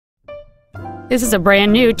This is a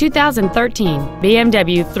brand new 2013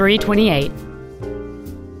 BMW 328.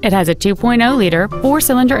 It has a 2.0-liter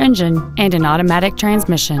four-cylinder engine and an automatic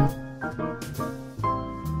transmission.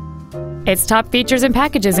 Its top features and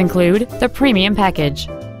packages include the Premium Package,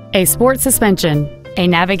 a sport suspension, a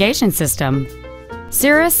navigation system,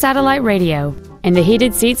 Sirius satellite radio, and the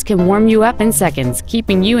heated seats can warm you up in seconds,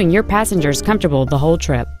 keeping you and your passengers comfortable the whole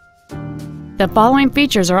trip. The following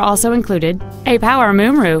features are also included: a power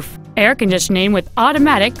moonroof, air conditioning with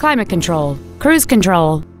automatic climate control, cruise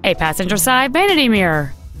control, a passenger side vanity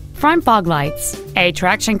mirror, front fog lights, a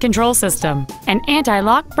traction control system, an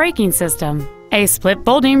anti-lock braking system, a split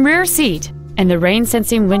folding rear seat, and the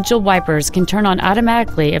rain-sensing windshield wipers can turn on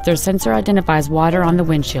automatically if their sensor identifies water on the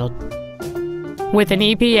windshield. With an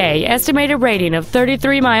EPA estimated rating of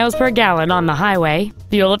 33 miles per gallon on the highway,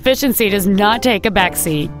 fuel efficiency does not take a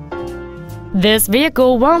backseat. This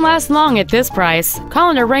vehicle won't last long at this price. Call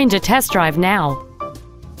and arrange a test drive now.